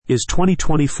Is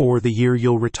 2024 the year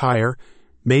you'll retire?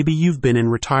 Maybe you've been in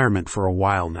retirement for a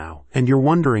while now, and you're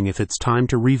wondering if it's time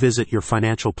to revisit your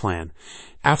financial plan.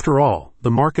 After all,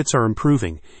 the markets are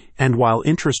improving, and while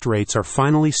interest rates are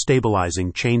finally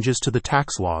stabilizing, changes to the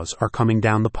tax laws are coming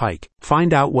down the pike.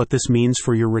 Find out what this means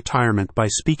for your retirement by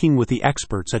speaking with the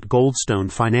experts at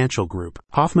Goldstone Financial Group.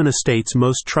 Hoffman Estates'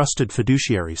 most trusted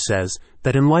fiduciary says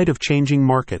that in light of changing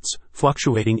markets,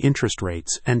 fluctuating interest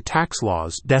rates, and tax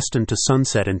laws destined to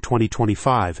sunset in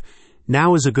 2025,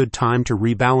 now is a good time to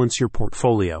rebalance your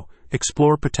portfolio,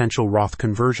 explore potential Roth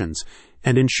conversions,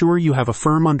 and ensure you have a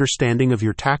firm understanding of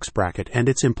your tax bracket and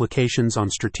its implications on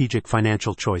strategic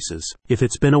financial choices. If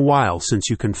it's been a while since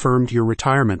you confirmed your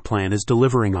retirement plan is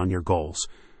delivering on your goals,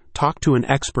 talk to an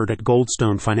expert at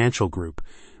Goldstone Financial Group.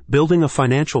 Building a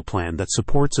financial plan that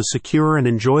supports a secure and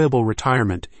enjoyable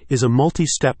retirement is a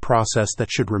multi-step process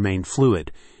that should remain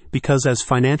fluid, because as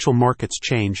financial markets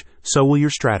change, so will your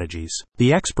strategies.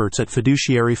 The experts at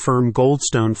fiduciary firm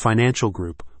Goldstone Financial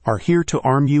Group are here to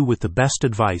arm you with the best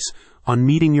advice on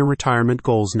meeting your retirement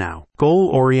goals now.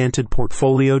 Goal-oriented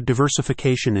portfolio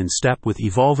diversification in step with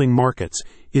evolving markets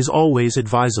is always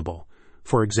advisable.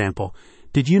 For example,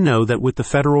 did you know that with the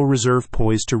Federal Reserve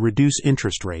poised to reduce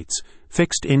interest rates,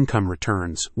 fixed income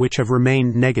returns, which have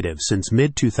remained negative since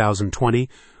mid-2020,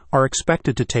 are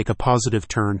expected to take a positive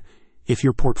turn? If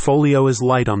your portfolio is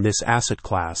light on this asset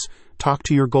class, talk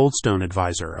to your Goldstone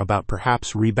advisor about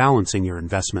perhaps rebalancing your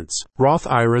investments. Roth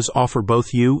IRAs offer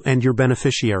both you and your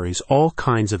beneficiaries all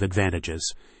kinds of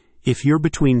advantages. If you're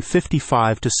between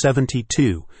 55 to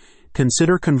 72,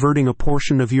 consider converting a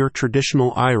portion of your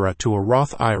traditional IRA to a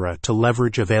Roth IRA to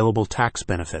leverage available tax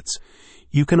benefits.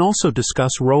 You can also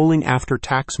discuss rolling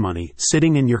after-tax money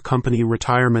sitting in your company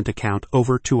retirement account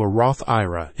over to a Roth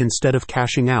IRA instead of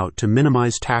cashing out to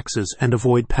minimize taxes and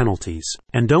avoid penalties.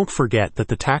 And don't forget that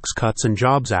the Tax Cuts and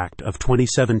Jobs Act of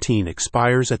 2017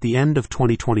 expires at the end of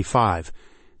 2025.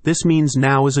 This means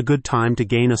now is a good time to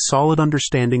gain a solid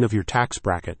understanding of your tax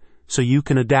bracket, so you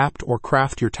can adapt or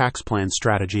craft your tax plan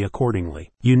strategy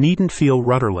accordingly. You needn't feel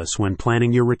rudderless when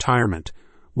planning your retirement.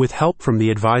 With help from the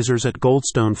advisors at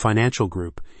Goldstone Financial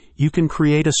Group, you can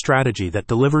create a strategy that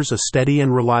delivers a steady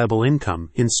and reliable income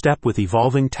in step with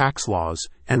evolving tax laws,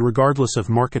 and regardless of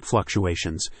market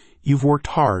fluctuations, you've worked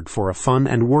hard for a fun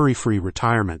and worry-free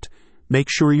retirement. Make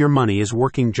sure your money is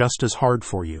working just as hard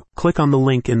for you. Click on the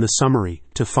link in the summary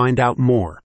to find out more.